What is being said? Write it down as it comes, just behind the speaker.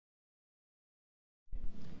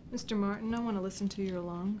Mr. Martin, I want to listen to your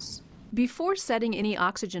lungs. Before setting any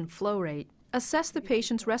oxygen flow rate, assess the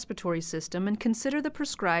patient's respiratory system and consider the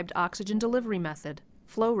prescribed oxygen delivery method,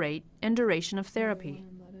 flow rate, and duration of therapy.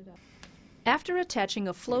 After attaching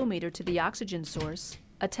a flow meter to the oxygen source,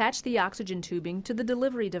 attach the oxygen tubing to the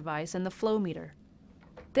delivery device and the flow meter.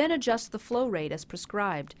 Then adjust the flow rate as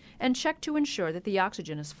prescribed and check to ensure that the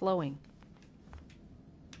oxygen is flowing.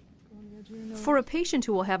 For a patient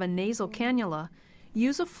who will have a nasal cannula,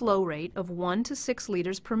 use a flow rate of 1 to 6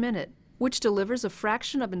 liters per minute, which delivers a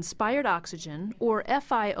fraction of inspired oxygen, or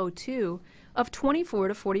FiO2, of 24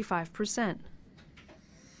 to 45%.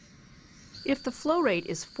 If the flow rate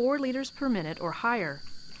is 4 liters per minute or higher,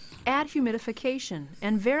 add humidification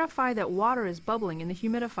and verify that water is bubbling in the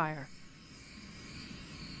humidifier.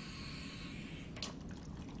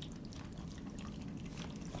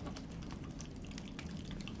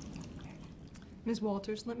 Ms.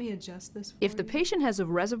 Walters, let me adjust this for If the you. patient has a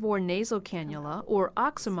reservoir nasal cannula or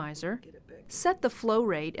oximizer, set the flow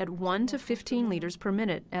rate at 1 to 15 liters per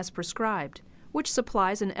minute as prescribed, which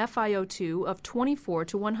supplies an FiO2 of 24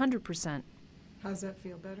 to 100%. How's that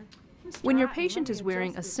feel, better? When your patient is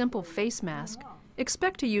wearing a simple face mask,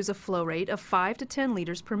 expect to use a flow rate of 5 to 10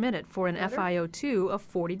 liters per minute for an FiO2 of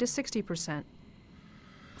 40 to 60%.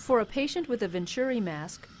 For a patient with a Venturi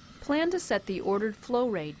mask, plan to set the ordered flow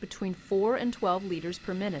rate between 4 and 12 liters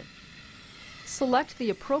per minute. Select the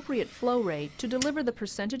appropriate flow rate to deliver the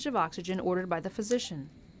percentage of oxygen ordered by the physician.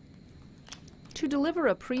 To deliver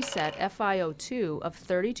a preset FiO2 of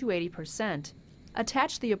 30 to 80%,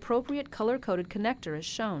 attach the appropriate color-coded connector as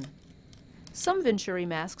shown. Some Venturi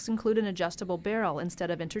masks include an adjustable barrel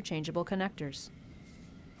instead of interchangeable connectors.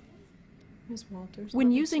 Ms. Walters, When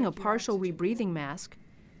let me using a check your partial oxygen. rebreathing mask,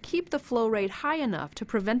 keep the flow rate high enough to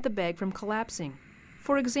prevent the bag from collapsing,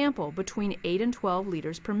 for example, between 8 and 12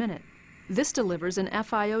 liters per minute. This delivers an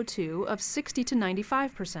FiO2 of 60 to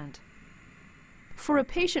 95%. For a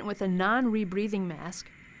patient with a non-rebreathing mask,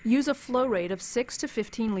 use a flow rate of 6 to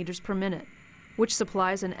 15 liters per minute, which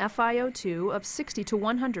supplies an FiO2 of 60 to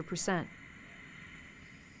 100%.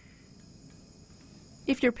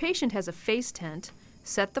 If your patient has a face tent,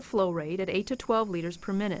 set the flow rate at 8 to 12 liters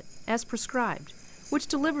per minute, as prescribed, which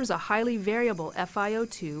delivers a highly variable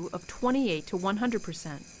FiO2 of 28 to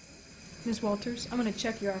 100%. Ms. Walters, I'm going to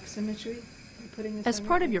check your oximetry. I'm putting this As on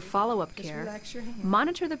part your of your finger. follow-up Just care, relax your hand.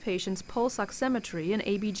 monitor the patient's pulse oximetry and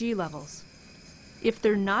ABG levels. If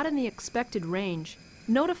they're not in the expected range,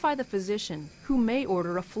 notify the physician, who may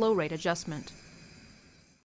order a flow rate adjustment.